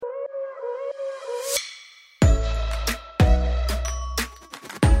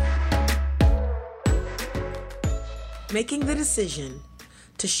Making the decision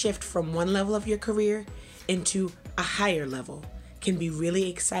to shift from one level of your career into a higher level can be really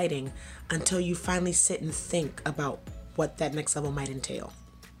exciting until you finally sit and think about what that next level might entail.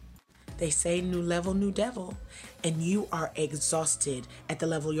 They say new level, new devil, and you are exhausted at the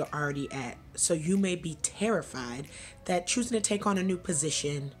level you're already at. So you may be terrified that choosing to take on a new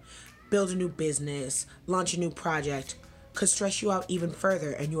position, build a new business, launch a new project could stress you out even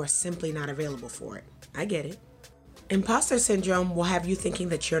further and you are simply not available for it. I get it. Imposter syndrome will have you thinking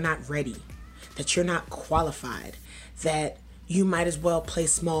that you're not ready, that you're not qualified, that you might as well play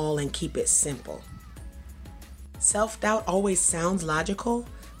small and keep it simple. Self-doubt always sounds logical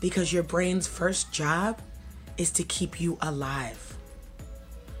because your brain's first job is to keep you alive.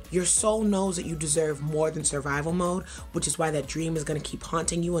 Your soul knows that you deserve more than survival mode, which is why that dream is going to keep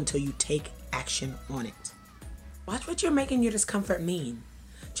haunting you until you take action on it. Watch what you're making your discomfort mean.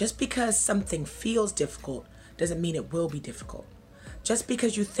 Just because something feels difficult doesn't mean it will be difficult. Just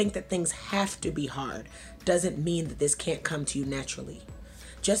because you think that things have to be hard doesn't mean that this can't come to you naturally.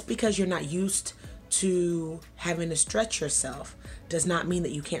 Just because you're not used to having to stretch yourself does not mean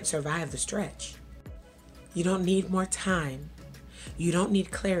that you can't survive the stretch. You don't need more time. You don't need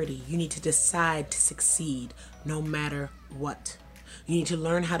clarity. You need to decide to succeed no matter what. You need to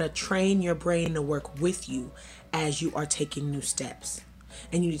learn how to train your brain to work with you as you are taking new steps.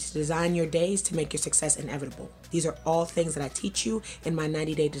 And you need to design your days to make your success inevitable. These are all things that I teach you in my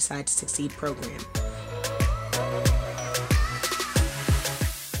 90-Day Decide to Succeed program.